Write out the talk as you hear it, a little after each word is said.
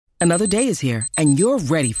Another day is here, and you're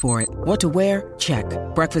ready for it. What to wear? Check.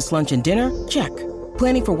 Breakfast, lunch, and dinner? Check.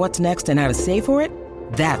 Planning for what's next and how to save for it?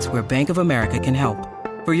 That's where Bank of America can help.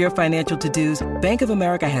 For your financial to-dos, Bank of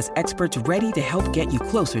America has experts ready to help get you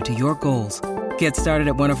closer to your goals. Get started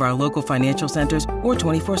at one of our local financial centers or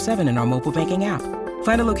 24/7 in our mobile banking app.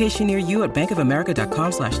 Find a location near you at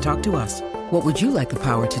bankofamerica.com/talktous. What would you like the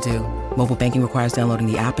power to do? Mobile banking requires downloading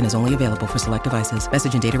the app and is only available for select devices.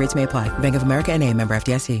 Message and data rates may apply. Bank of America N.A., member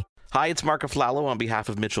FDIC. Hi, it's Mark Aflalo on behalf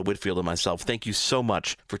of Mitchell Whitfield and myself. Thank you so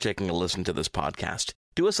much for taking a listen to this podcast.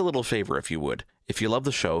 Do us a little favor if you would. If you love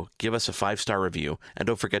the show, give us a 5-star review and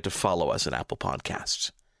don't forget to follow us at Apple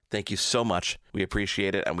Podcasts. Thank you so much. We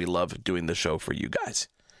appreciate it and we love doing the show for you guys.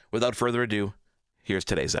 Without further ado, here's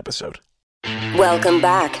today's episode. Welcome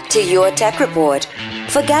back to Your Tech Report.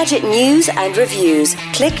 For gadget news and reviews,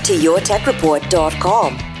 click to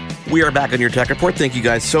yourtechreport.com. We are back on Your Tech Report. Thank you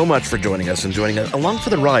guys so much for joining us and joining us along for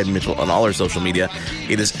the ride, Mitchell, on all our social media.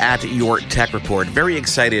 It is at Your Tech Report. Very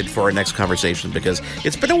excited for our next conversation because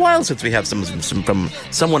it's been a while since we have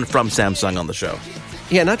someone from Samsung on the show.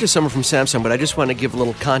 Yeah, not just someone from Samsung, but I just want to give a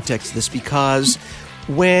little context to this because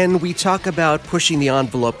when we talk about pushing the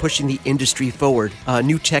envelope, pushing the industry forward,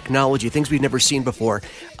 new technology, things we've never seen before,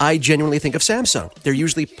 I genuinely think of Samsung. They're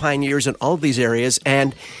usually pioneers in all of these areas,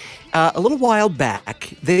 and a little while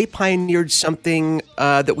back, they pioneered something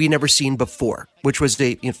that we never seen before, which was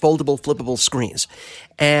the foldable, flippable screens.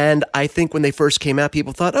 And I think when they first came out,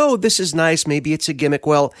 people thought, oh, this is nice. Maybe it's a gimmick.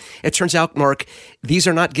 Well, it turns out, Mark, these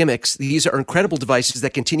are not gimmicks. These are incredible devices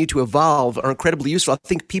that continue to evolve, are incredibly useful. I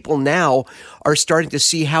think people now are starting to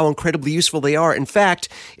see how incredibly useful they are. In fact,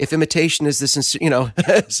 if imitation is the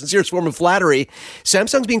sincerest form of flattery,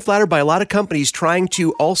 Samsung's being flattered by a lot of companies trying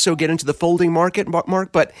to also get into the folding market,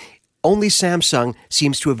 Mark, but only Samsung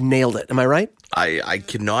seems to have nailed it. Am I right? I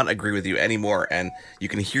cannot agree with you anymore, and you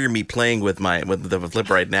can hear me playing with the flip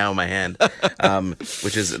right now in my hand,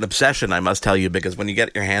 which is an obsession, I must tell you, because when you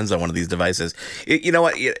get your hands on one of these devices, you know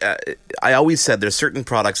what? I always said there's certain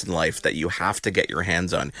products in life that you have to get your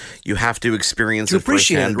hands on. You have to experience it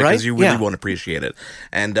firsthand because you really won't appreciate it.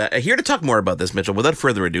 And here to talk more about this, Mitchell, without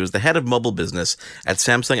further ado, is the head of mobile business at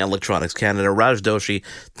Samsung Electronics Canada, Raj Doshi.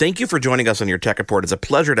 Thank you for joining us on Your Tech Report. It's a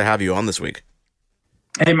pleasure to have you on this week.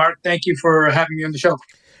 Hey, Mark, thank you for having me on the show.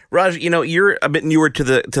 Raj, you're a bit newer to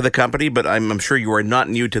the company, but I'm sure you are not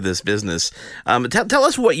new to this business. Tell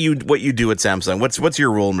us what you do at Samsung. What's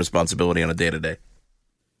your role and responsibility on a day-to-day?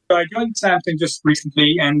 So I joined Samsung just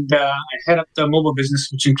recently, and I head up the mobile business,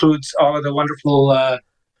 which includes all of the wonderful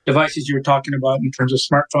devices you were talking about in terms of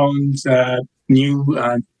smartphones, new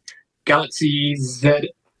Galaxy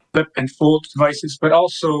Z Flip and Fold devices, but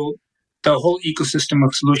also the whole ecosystem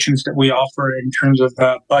of solutions that we offer in terms of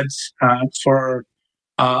buds for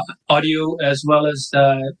audio, as well as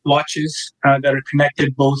watches that are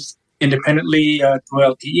connected both independently through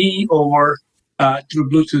LTE or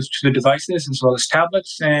through Bluetooth to the devices, as well as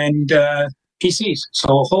tablets and PCs. So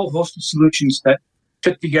a whole host of solutions that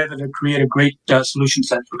fit together to create a great solution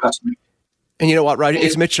set for customers. And you know what, Raj?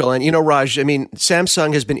 It's Mitchell. And Raj, I mean,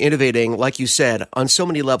 Samsung has been innovating, like you said, on so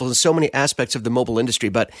many levels and so many aspects of the mobile industry.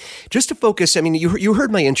 But just to focus, I mean, you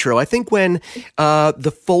heard my intro. I think when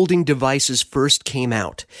the folding devices first came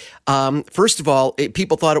out, first of all,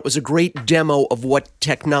 people thought it was a great demo of what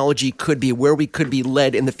technology could be, where we could be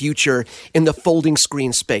led in the future in the folding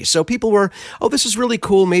screen space. So people were, oh, this is really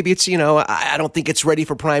cool. Maybe it's, I don't think it's ready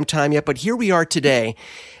for prime time yet. But here we are today.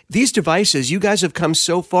 These devices, you guys have come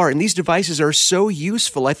so far, and these devices are so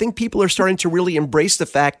useful. I think people are starting to really embrace the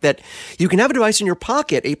fact that you can have a device in your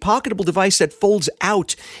pocket, a pocketable device that folds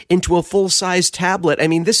out into a full-size tablet. I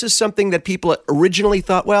mean, this is something that people originally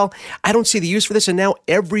thought, well, I don't see the use for this, and now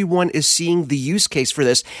everyone is seeing the use case for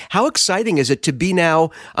this. How exciting is it to be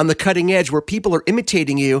now on the cutting edge where people are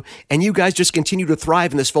imitating you, and you guys just continue to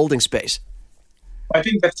thrive in this folding space? I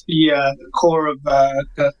think that's the core of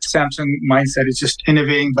the Samsung mindset, is just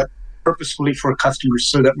innovating, but purposefully for customers,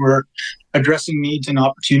 so that we're addressing needs and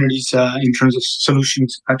opportunities in terms of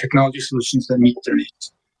solutions, technology solutions that meet their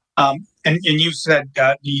needs. And you said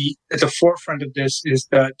at the forefront of this is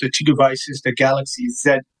the two devices, the Galaxy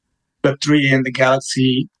Z Flip 3 and the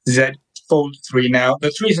Galaxy Z Fold 3. Now,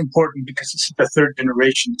 the 3 is important because it's the third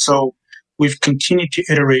generation. So we've continued to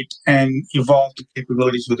iterate and evolve the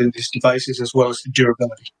capabilities within these devices, as well as the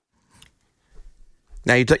durability.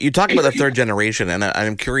 Now, you talk about the third generation, and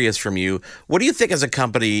I'm curious from you, what do you think as a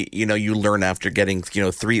company, you learn after getting,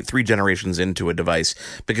 three generations into a device?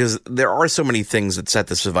 Because there are so many things that set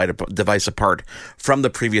this device apart from the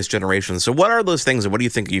previous generations. So what are those things, and what do you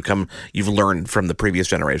think you've learned from the previous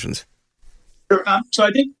generations? Sure. So I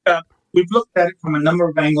think we've looked at it from a number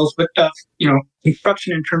of angles, but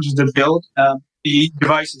construction in terms of the build, the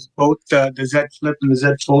devices, both the Z Flip and the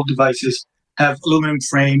Z Fold devices, have aluminum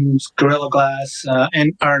frames, Gorilla Glass,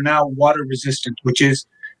 and are now water resistant, which is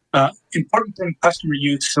important for customer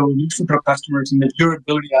use. So useful for customers, and the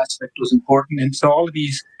durability aspect was important. And so all of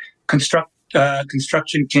these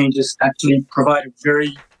construction changes actually provide a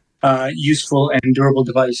very useful and durable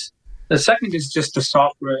device. The second is just the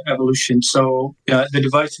software evolution. So the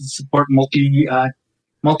devices support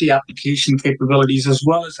multi-application capabilities, as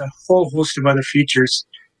well as a whole host of other features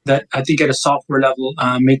that I think at a software level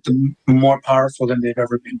make them more powerful than they've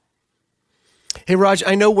ever been. Hey, Raj,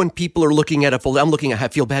 I know when people are looking at I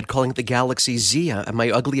feel bad calling it the Galaxy Z. My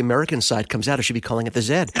ugly American side comes out. I should be calling it the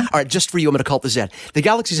Z. All right, just for you, I'm going to call it the Z. The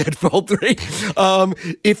Galaxy Z Fold 3.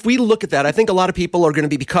 If we look at that, I think a lot of people are going to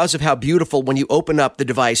be, because of how beautiful when you open up the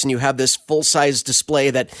device and you have this full-size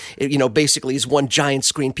display that, basically is one giant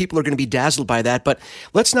screen, people are going to be dazzled by that. But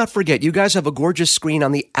let's not forget, you guys have a gorgeous screen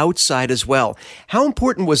on the outside as well. How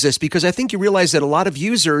important was this? Because I think you realize that a lot of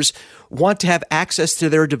users want to have access to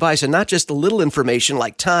their device, and not just a little information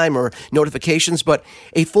like time or notifications, but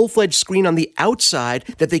a full-fledged screen on the outside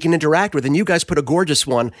that they can interact with. And you guys put a gorgeous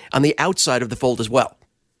one on the outside of the Fold as well.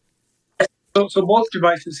 So both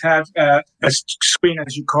devices have a screen,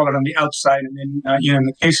 as you call it, on the outside. And then, in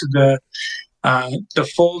the case of the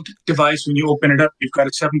Fold device, when you open it up, you've got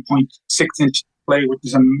a 7.6-inch display, which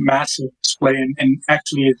is a massive display, and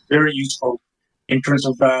actually is very useful in terms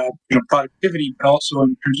of productivity, but also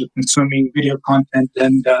in terms of consuming video content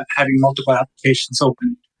and having multiple applications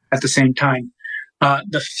open at the same time.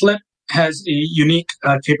 The Flip has a unique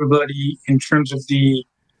capability in terms of the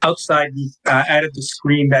outside. We've added the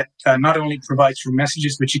screen that not only provides for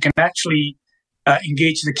messages, but you can actually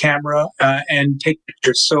engage the camera and take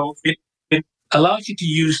pictures. So it allows you to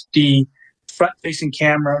use the front-facing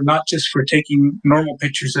camera, not just for taking normal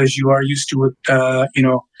pictures as you are used to with, a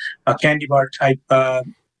candy bar type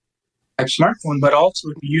smartphone, but also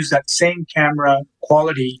to use that same camera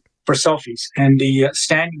quality for selfies. And the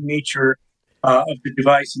standing nature of the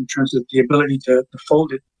device in terms of the ability to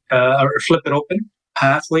fold it or flip it open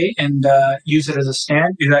halfway and use it as a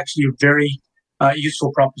stand is actually a very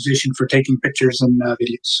useful proposition for taking pictures and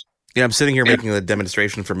videos. Yeah, I'm sitting here making the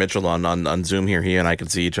demonstration for Mitchell on Zoom here. He and I can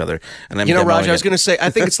see each other. And I'm Raj, I was going to say, I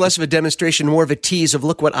think it's less of a demonstration, more of a tease of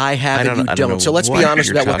look what I have and you don't. So let's be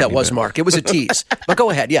honest about what that was, Mark. It was a tease. But go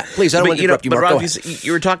ahead. Yeah, please. I don't want to interrupt you, Mark. Raj,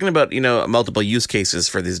 you were talking about, multiple use cases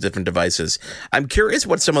for these different devices. I'm curious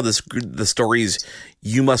what some of the stories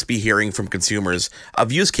you must be hearing from consumers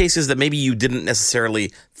of use cases that maybe you didn't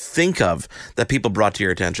necessarily think of that people brought to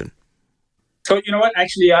your attention. So, you know what?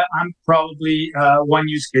 Actually, I'm probably one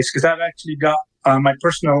use case, because I've actually got my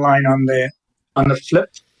personal line on the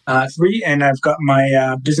Flip 3, and I've got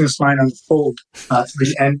my business line on the Fold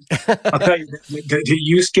 3. And I'll tell you, the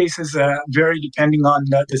use cases vary depending on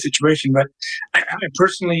the situation. But I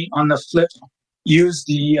personally, on the Flip, use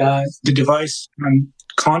the device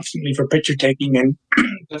constantly for picture taking, and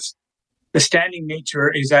the standing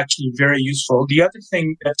nature is actually very useful. The other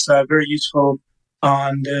thing that's very useful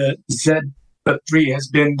on the Z Flip 3 has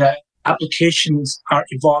been that applications are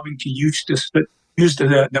evolving to use the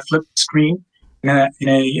flip screen in a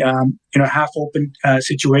half open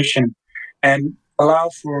situation, and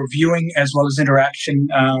allow for viewing as well as interaction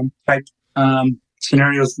type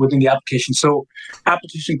scenarios within the application. So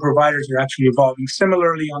application providers are actually evolving.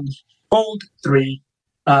 Similarly, on the Fold 3,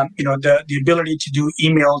 the ability to do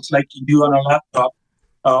emails like you do on a laptop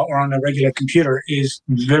or on a regular computer is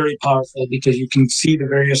very powerful, because you can see the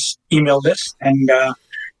various email lists and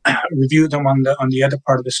review them on the other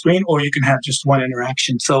part of the screen, or you can have just one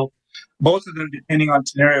interaction. So both of them, depending on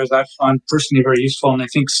scenarios, I've found personally very useful, and I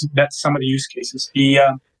think that's some of the use cases. The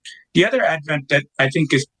other advent that I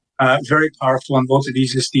think is very powerful on both of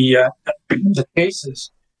these is the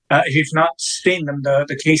cases. If you've not seen them,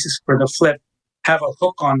 the cases for the Flip have a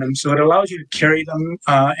hook on them, so it allows you to carry them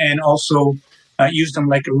and also use them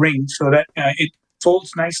like a ring, so that it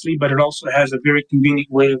folds nicely, but it also has a very convenient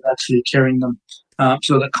way of actually carrying them.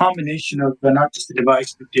 So the combination of not just the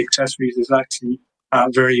device, but the accessories is actually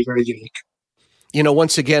very, very unique.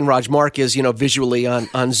 Once again, Raj, Mark is, visually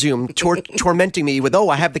on Zoom tormenting me with,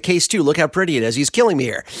 I have the case too. Look how pretty it is. He's killing me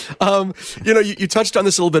here. You touched on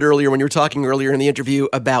this a little bit earlier when you were talking earlier in the interview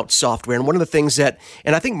about software. And one of the things and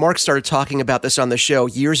I think Mark started talking about this on the show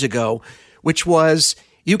years ago, which was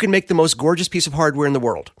you can make the most gorgeous piece of hardware in the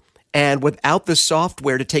world, and without the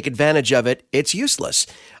software to take advantage of it, it's useless.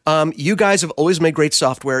 You guys have always made great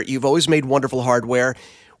software. You've always made wonderful hardware.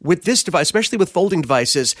 with this device, especially with folding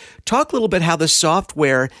devices, talk a little bit how the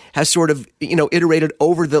software has sort of, iterated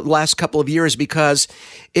over the last couple of years, because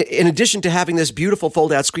in addition to having this beautiful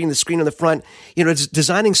fold-out screen, the screen on the front, it's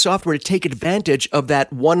designing software to take advantage of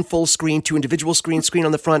that one full screen, two individual screen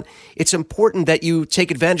on the front. It's important that you take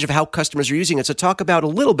advantage of how customers are using it. So talk about a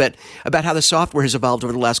little bit about how the software has evolved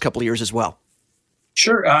over the last couple of years as well.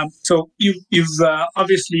 Sure. So you've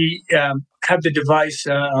obviously had the device.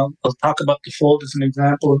 I'll talk about the Fold as an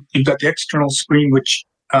example. You've got the external screen, which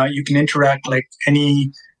you can interact like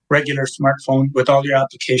any regular smartphone with all your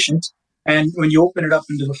applications. And when you open it up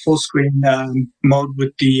into the full screen mode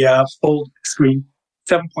with the Fold screen,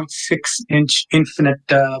 7.6-inch infinite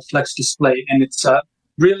flex display. And it's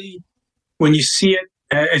really, when you see it,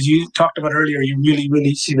 as you talked about earlier, you really,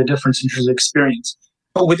 really see the difference in terms of experience.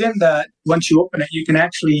 But within that, once you open it, you can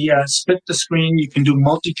actually split the screen. You can do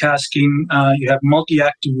multitasking. You have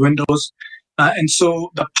multi-active windows. And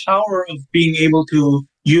so the power of being able to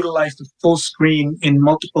utilize the full screen in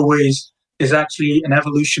multiple ways is actually an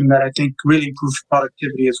evolution that I think really improves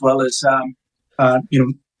productivity as well as,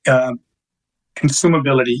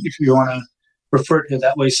 consumability, if you want to refer to it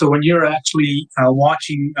that way. So when you're actually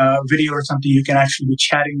watching a video or something, you can actually be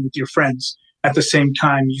chatting with your friends at the same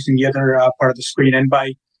time using the other part of the screen. And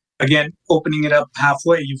by, again, opening it up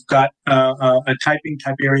halfway, you've got a typing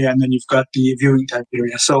type area, and then you've got the viewing type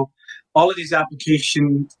area. So all of these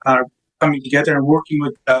applications are coming together and working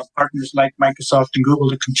with partners like Microsoft and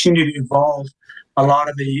Google to continue to evolve a lot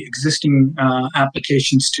of the existing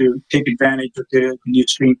applications to take advantage of the new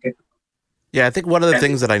screen capability. Yeah, I think one of the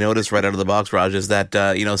things that I noticed right out of the box, Raj, is that,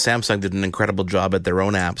 Samsung did an incredible job at their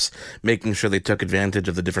own apps, making sure they took advantage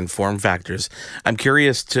of the different form factors. I'm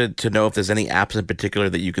curious to know if there's any apps in particular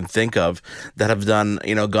that you can think of that have done,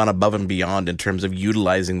 gone above and beyond in terms of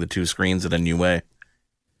utilizing the two screens in a new way.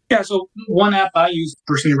 Yeah, so one app I use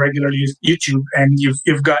personally regularly is YouTube, and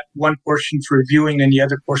you've got one portion for viewing and the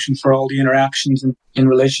other portion for all the interactions in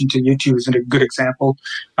relation to YouTube is a good example,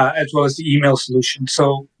 as well as the email solution.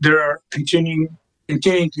 So there are continuing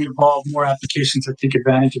to evolve more applications that take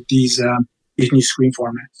advantage of these new screen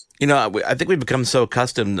formats. I think we've become so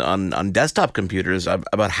accustomed on desktop computers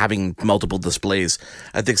about having multiple displays.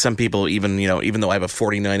 I think some people even though I have a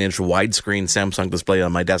 49-inch widescreen Samsung display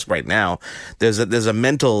on my desk right now, there's a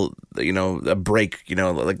mental, a break,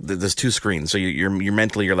 like there's two screens. So you're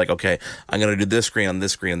mentally, you're like, okay, I'm going to do this screen on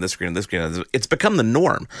this screen, and this screen on this screen. It's become the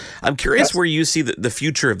norm. I'm curious where you see the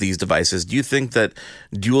future of these devices. Do you think that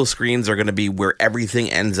dual screens are going to be where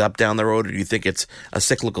everything ends up down the road, or do you think it's a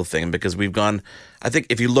cyclical thing? Because I think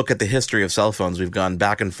if you look at the history of cell phones, we've gone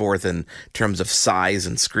back and forth in terms of size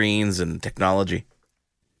and screens and technology.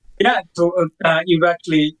 Yeah, so you've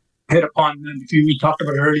actually hit upon, we talked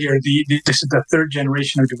about earlier, this is the third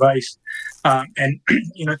generation of device. And,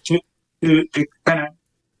 to kind of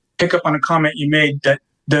pick up on a comment you made, that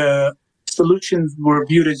the solutions were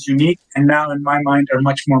viewed as unique and now, in my mind, are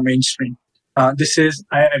much more mainstream. This is,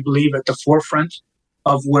 I believe, at the forefront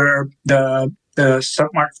of where the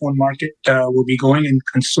smartphone market will be going, and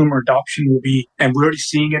consumer adoption will be, and we're already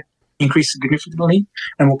seeing it increase significantly,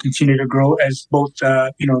 and will continue to grow as both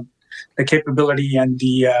the capability and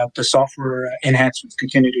the software enhancements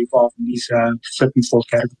continue to evolve in these flip and fold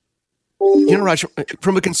categories. Raj,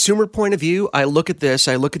 from a consumer point of view, I look at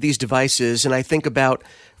these devices, and I think about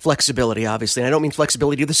flexibility, obviously. And I don't mean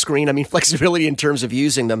flexibility to the screen. I mean flexibility in terms of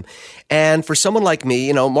using them. And for someone like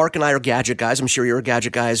me, Mark and I are gadget guys. I'm sure you're a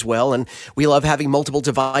gadget guy as well. And we love having multiple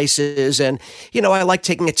devices. And, I like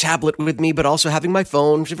taking a tablet with me, but also having my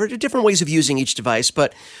phone, for different ways of using each device.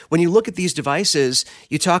 But when you look at these devices,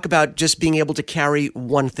 you talk about just being able to carry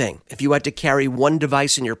one thing. If you had to carry one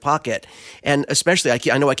device in your pocket, and especially,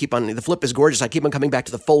 I know I keep on, the Flip is gorgeous. I keep on coming back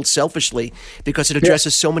to the Fold selfishly because it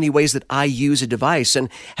addresses so many ways that I use a device. And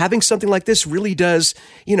having something like this really does,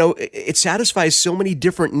 it satisfies so many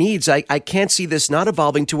different needs. I can't see this not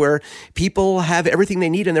evolving to where people have everything they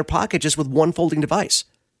need in their pocket just with one folding device.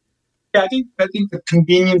 Yeah, I think the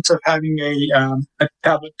convenience of having a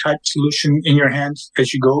tablet type solution in your hands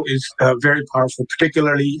as you go is very powerful,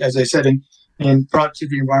 particularly, as I said, in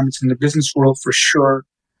productivity environments in the business world, for sure,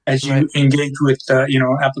 as you engage with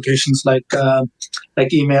applications like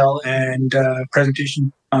email and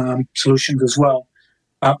presentation solutions as well.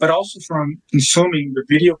 But also from consuming the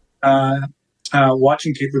video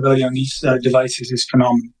watching capability on these devices is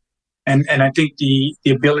phenomenal. And I think the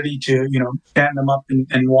ability to, stand them up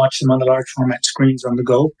and watch them on the large format screens on the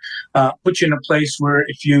go puts you in a place where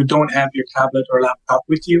if you don't have your tablet or laptop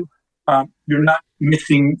with you, you're not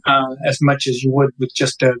missing as much as you would with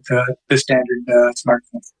just the standard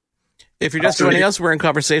smartphone. If you're just joining us, we're in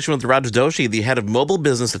conversation with Raj Doshi, the head of mobile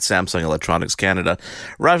business at Samsung Electronics Canada.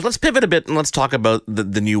 Raj, let's pivot a bit and let's talk about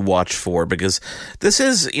the new Watch 4, because this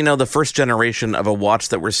is, the first generation of a watch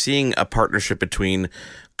that we're seeing a partnership between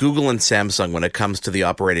Google and Samsung when it comes to the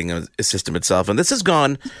operating system itself. And this has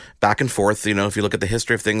gone back and forth. If you look at the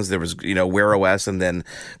history of things, there was, Wear OS, and then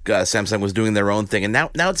Samsung was doing their own thing. And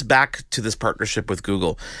now it's back to this partnership with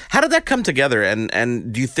Google. How did that come together?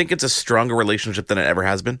 And do you think it's a stronger relationship than it ever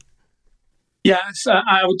has been? Yes,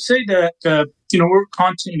 I would say that, we're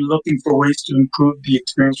constantly looking for ways to improve the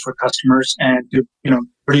experience for customers and to,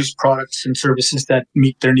 produce products and services that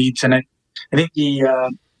meet their needs. And I think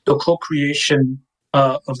the co-creation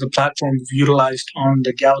of the platform we've utilized on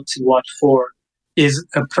the Galaxy Watch 4 is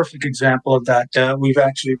a perfect example of that. We've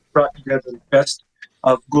actually brought together the best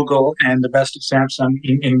of Google and the best of Samsung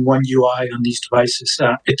in one UI on these devices.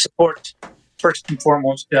 It supports, first and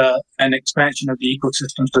foremost, an expansion of the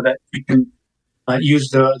ecosystem so that we can use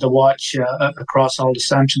the watch across all the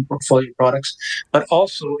Samsung portfolio products, but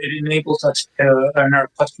also it enables us and our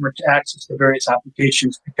customer to access the various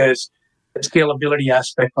applications, because the scalability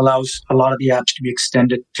aspect allows a lot of the apps to be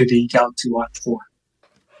extended to the Galaxy Watch 4.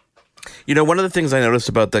 One of the things I noticed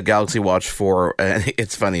about the Galaxy Watch 4,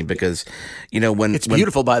 it's funny because, when... It's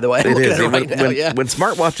beautiful, by the way. It is. When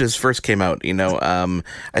smartwatches first came out,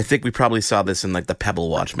 I think we probably saw this in like the Pebble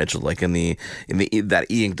Watch, Mitchell, like in that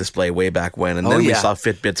e-ink display way back when. And then we saw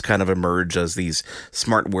Fitbits kind of emerge as these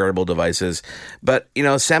smart wearable devices. But,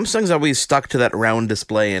 Samsung's always stuck to that round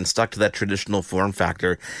display and stuck to that traditional form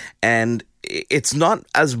factor. And it's not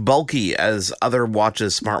as bulky as other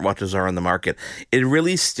smartwatches are on the market. It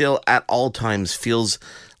really still at all times feels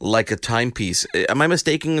like a timepiece. Am I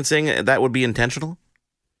mistaken in saying that would be intentional?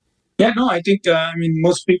 Yeah, no, I think,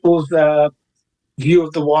 most people's view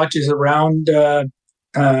of the watch is around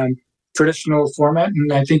traditional format,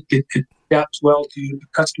 and I think it adapts well to the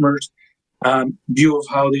customer's view of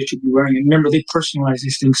how they should be wearing it. Remember, they personalize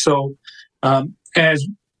these things. So as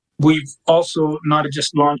we've also not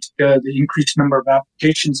just launched the increased number of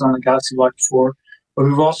applications on the Galaxy Watch 4, but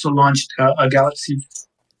we've also launched a Galaxy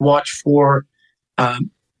Watch 4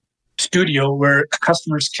 Studio, where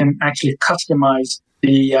customers can actually customize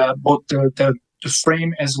both the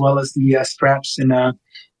frame as well as the straps in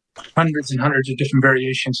hundreds and hundreds of different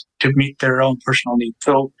variations to meet their own personal needs.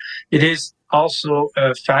 So it is also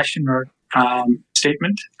a fashion or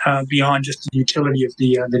statement beyond just the utility of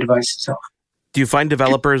the device itself. Do you find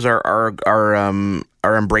developers are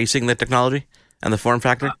embracing the technology and the form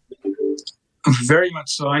factor? Very much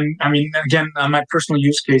so. Again, my personal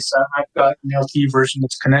use case, I've got an LTE version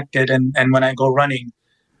that's connected, and when I go running,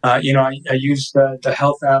 I use the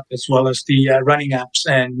health app as well as the running apps,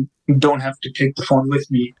 and don't have to take the phone with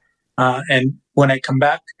me. And when I come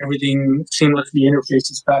back, everything seamlessly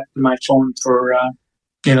interfaces back to my phone for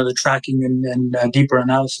the tracking and deeper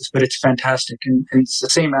analysis, but it's fantastic. And it's the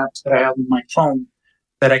same apps that I have on my phone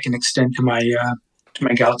that I can extend to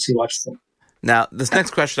my Galaxy Watch 4. Now, this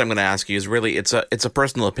next question I'm going to ask you is really, it's a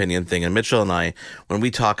personal opinion thing. And Mitchell and I, when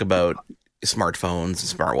we talk about smartphones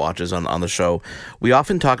and smartwatches on the show, we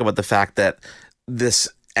often talk about the fact that this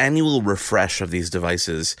annual refresh of these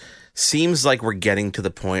devices seems like we're getting to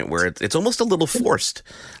the point where it's almost a little forced.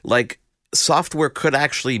 Like, software could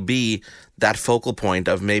actually be that focal point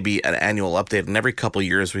of maybe an annual update, and every couple of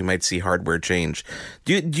years we might see hardware change.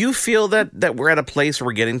 Do you feel that we're at a place, or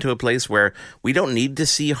we're getting to a place where we don't need to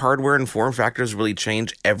see hardware and form factors really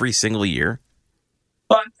change every single year?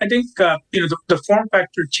 Well, I think the form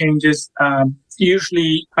factor changes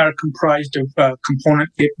usually are comprised of component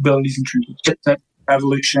capabilities in terms of chipset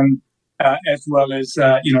evolution, as well as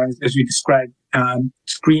as we described,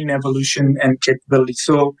 screen evolution and capability.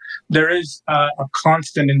 So there is a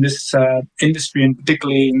constant in this industry, and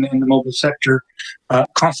particularly in the mobile sector,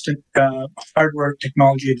 constant hardware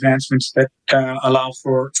technology advancements that allow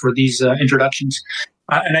for these introductions.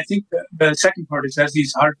 And I think the second part is, as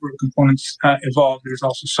these hardware components evolve, there's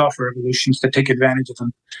also software evolutions that take advantage of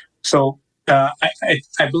them. So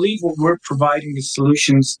I believe what we're providing is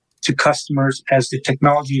solutions to customers as the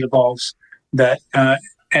technology evolves, that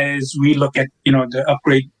as we look at, the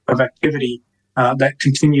upgrade of activity, that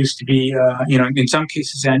continues to be, in some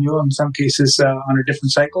cases annual, in some cases on a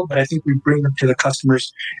different cycle. But I think we bring them to the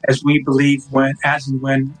customers as we believe when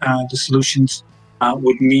the solutions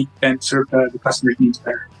would meet and serve the customer's needs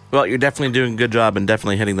better. Well, you're definitely doing a good job and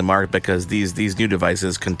definitely hitting the mark, because these new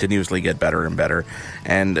devices continuously get better and better,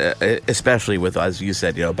 and especially with, as you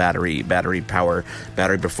said, battery power,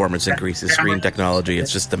 battery performance increases, screen technology.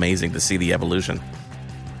 It's just amazing to see the evolution.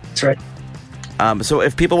 That's right. So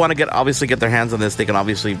if people want to get their hands on this, they can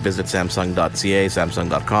obviously visit Samsung.ca,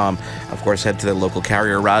 Samsung.com. Of course, head to the local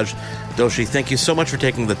carrier. Raj Doshi, thank you so much for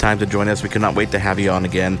taking the time to join us. We cannot wait to have you on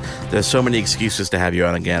again. There's so many excuses to have you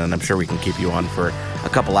on again, and I'm sure we can keep you on for a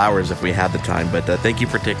couple hours if we had the time. But thank you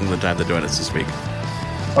for taking the time to join us this week.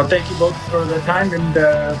 Well, thank you both for the time, and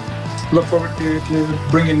look forward to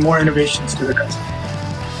bringing more innovations to the customer.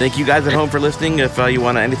 Thank you guys at home for listening. If you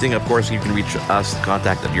want anything, of course, you can reach us,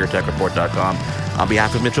 contact@yourtechreport.com. On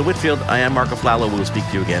behalf of Mitchell Whitfield, I am Marco Flalo. We'll speak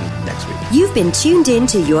to you again next week. You've been tuned in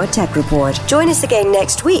to Your Tech Report. Join us again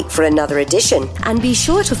next week for another edition. And be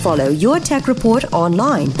sure to follow Your Tech Report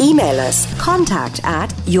online. Email us,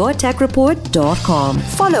 contact@yourtechreport.com.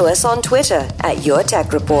 Follow us on Twitter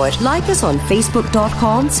 @YourTechReport. Like us on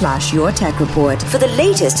Facebook.com/YourTechReport for the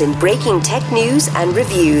latest in breaking tech news and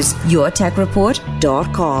reviews.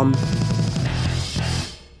 YourTechReport.com.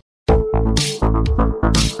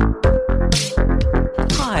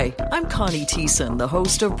 Hi, I'm Connie Thiessen, the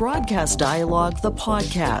host of Broadcast Dialogue, the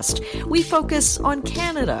podcast. We focus on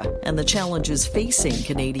Canada and the challenges facing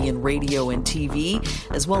Canadian radio and TV,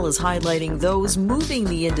 as well as highlighting those moving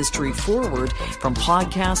the industry forward from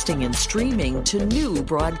podcasting and streaming to new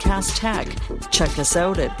broadcast tech. Check us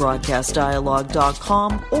out at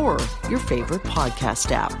broadcastdialogue.com or your favorite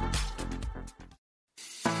podcast app.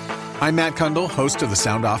 I'm Matt Kundle, host of the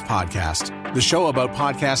Sound Off Podcast, the show about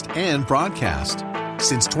podcast and broadcast.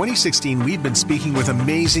 Since 2016, we've been speaking with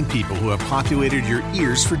amazing people who have populated your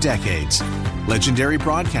ears for decades. Legendary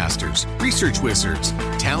broadcasters, research wizards,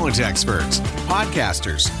 talent experts,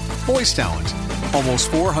 podcasters, voice talent. Almost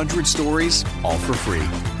 400 stories, all for free.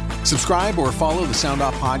 Subscribe or follow the Sound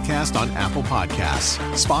Off Podcast on Apple Podcasts,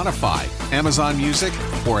 Spotify, Amazon Music,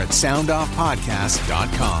 or at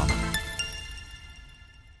soundoffpodcast.com.